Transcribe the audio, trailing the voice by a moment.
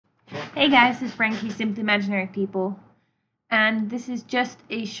Hey guys, this is Frankie, Simply Imaginary People, and this is just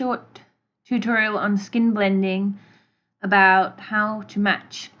a short tutorial on skin blending about how to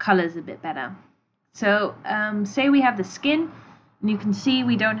match colors a bit better. So say we have the skin, and you can see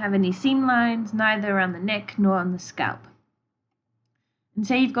we don't have any seam lines, neither around the neck nor on the scalp. And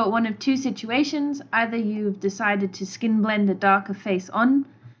say you've got one of two situations: either you've decided to skin blend a darker face on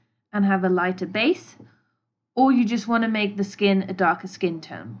and have a lighter base, or you just want to make the skin a darker skin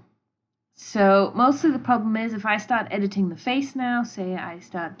tone. So mostly the problem is if I start editing the face now, say I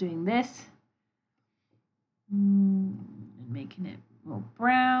start doing this, and making it more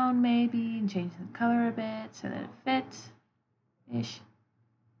brown maybe, and change the color a bit so that it fits-ish.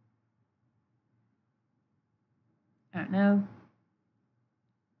 I don't know.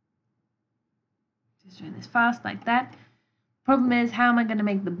 Just doing this fast like that. Problem is, how am I going to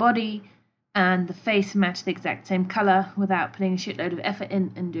make the body and the face match the exact same color without putting a shitload of effort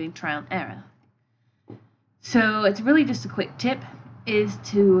in and doing trial and error? So it's really just a quick tip is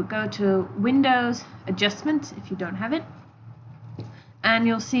to go to Windows Adjustments if you don't have it, and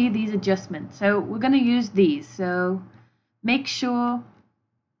you'll see these adjustments. So we're going to use these. So make sure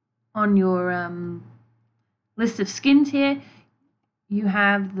on your list of skins here you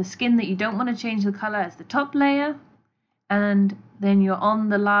have the skin that you don't want to change the color as the top layer, and then you're on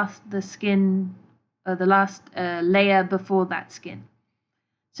the last layer before that skin.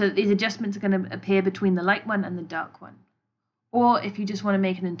 So these adjustments are going to appear between the light one and the dark one. Or if you just want to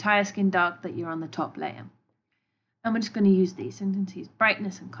make an entire skin dark, that you're on the top layer. And we're just going to use these. So I'm going to use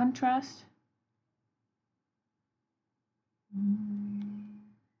brightness and contrast.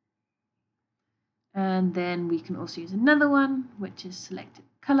 And then we can also use another one, which is selected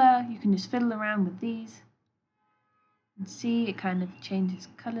color. You can just fiddle around with these. And see, it kind of changes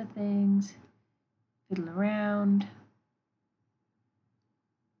color things. Fiddle around.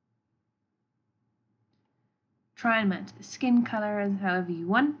 Try and match the skin color as however you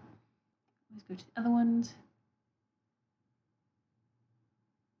want. Let's go to the other ones.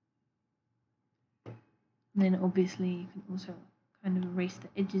 And then obviously you can also kind of erase the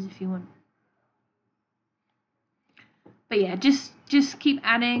edges if you want. But yeah, just keep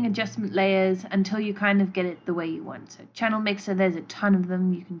adding adjustment layers until you kind of get it the way you want. So channel mixer, there's a ton of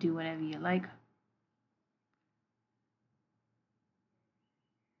them. You can do whatever you like.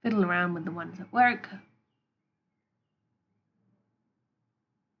 Fiddle around with the ones that work.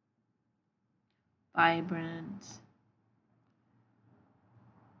 Vibrance.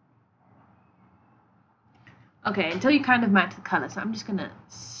 Okay, until you kind of match the color. So I'm just going to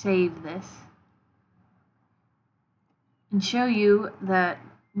save this and show you that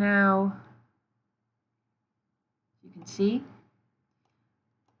now you can see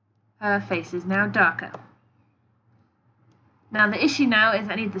her face is now darker. Now the issue now is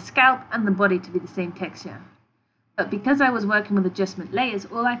I need the scalp and the body to be the same texture. But because I was working with adjustment layers,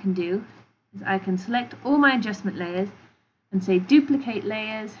 all I can do is I can select all my adjustment layers and say duplicate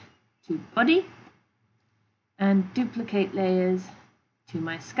layers to body and duplicate layers to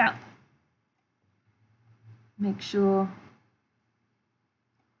my scalp. Make sure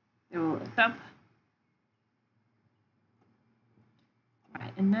they're all hooked up.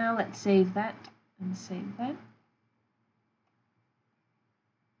 Right, and now let's save that and save that.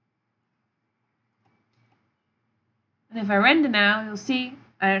 And if I render now, you'll see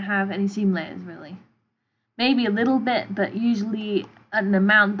I don't have any seam layers really. Maybe a little bit, but usually an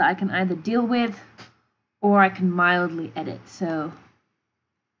amount that I can either deal with or I can mildly edit. So,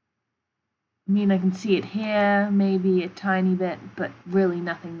 I mean, I can see it here, maybe a tiny bit, but really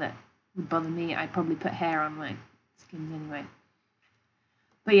nothing that would bother me. I'd probably put hair on my skins anyway.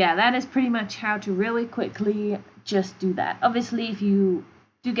 But yeah, that is pretty much how to really quickly just do that. Obviously, if you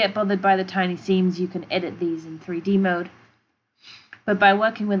do get bothered by the tiny seams, you can edit these in 3D mode. But by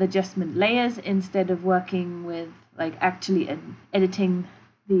working with adjustment layers instead of working with like actually editing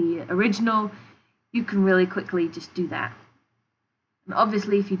the original, you can really quickly just do that. And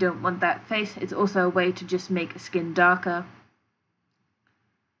obviously, if you don't want that face, it's also a way to just make a skin darker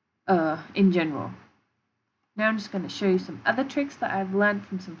in general. Now I'm just going to show you some other tricks that I've learned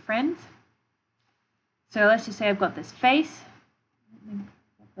from some friends. So let's just say I've got this face.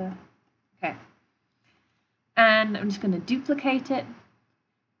 Okay. And I'm just going to duplicate it.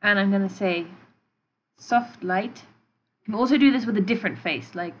 And I'm going to say soft light. You can also do this with a different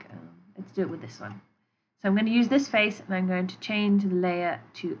face. Like, let's do it with this one. So I'm going to use this face and I'm going to change the layer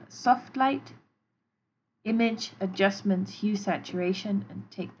to soft light, image, adjustments, hue, saturation, and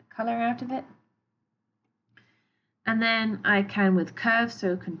take the color out of it. And then I can with curve,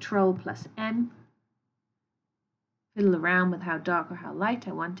 so Control+M, fiddle around with how dark or how light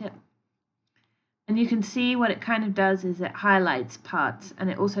I want it. And you can see what it kind of does is it highlights parts, and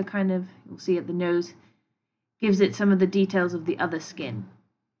it also kind of, you'll see at the nose, gives it some of the details of the other skin.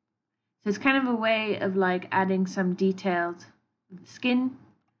 So it's kind of a way of like adding some details of the skin.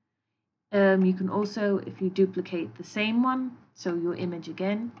 You can also, if you duplicate the same one, so your image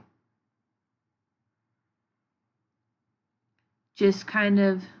again, just kind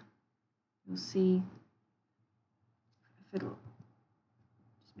of, you'll see if it'll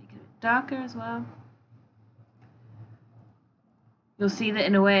just make it a bit darker as well. You'll see that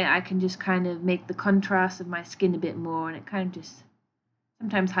in a way I can just kind of make the contrast of my skin a bit more, and it kind of just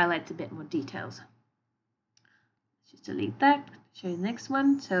sometimes highlights a bit more details. Let's just delete that, show you the next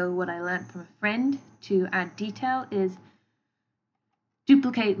one. So what I learned from a friend to add detail is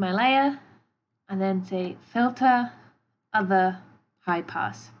duplicate my layer and then say filter, other, high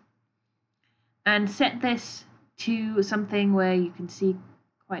pass. And set this to something where you can see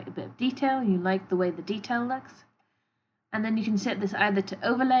quite a bit of detail. You like the way the detail looks. And then you can set this either to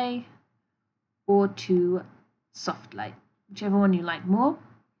overlay or to soft light, whichever one you like more.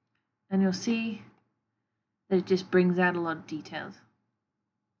 And you'll see that it just brings out a lot of details.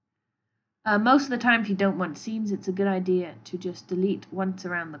 Most of the time, if you don't want seams, it's a good idea to just delete once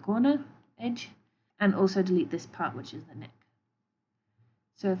around the corner edge and also delete this part, which is the neck.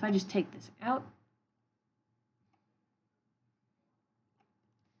 So if I just take this out,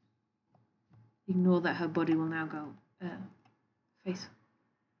 ignore that her body will now go face.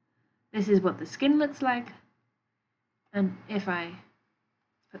 This is what the skin looks like, and if I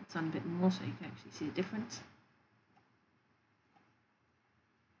put this on a bit more so you can actually see the difference.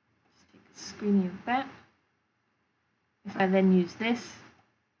 Just take a screening of that. If I then use this,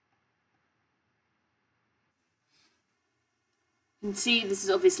 you can see this is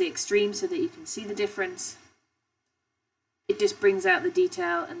obviously extreme so that you can see the difference. It just brings out the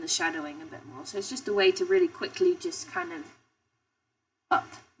detail and the shadowing a bit more. So it's just a way to really quickly just kind of up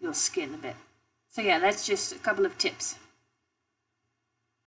your skin a bit. So yeah, that's just a couple of tips.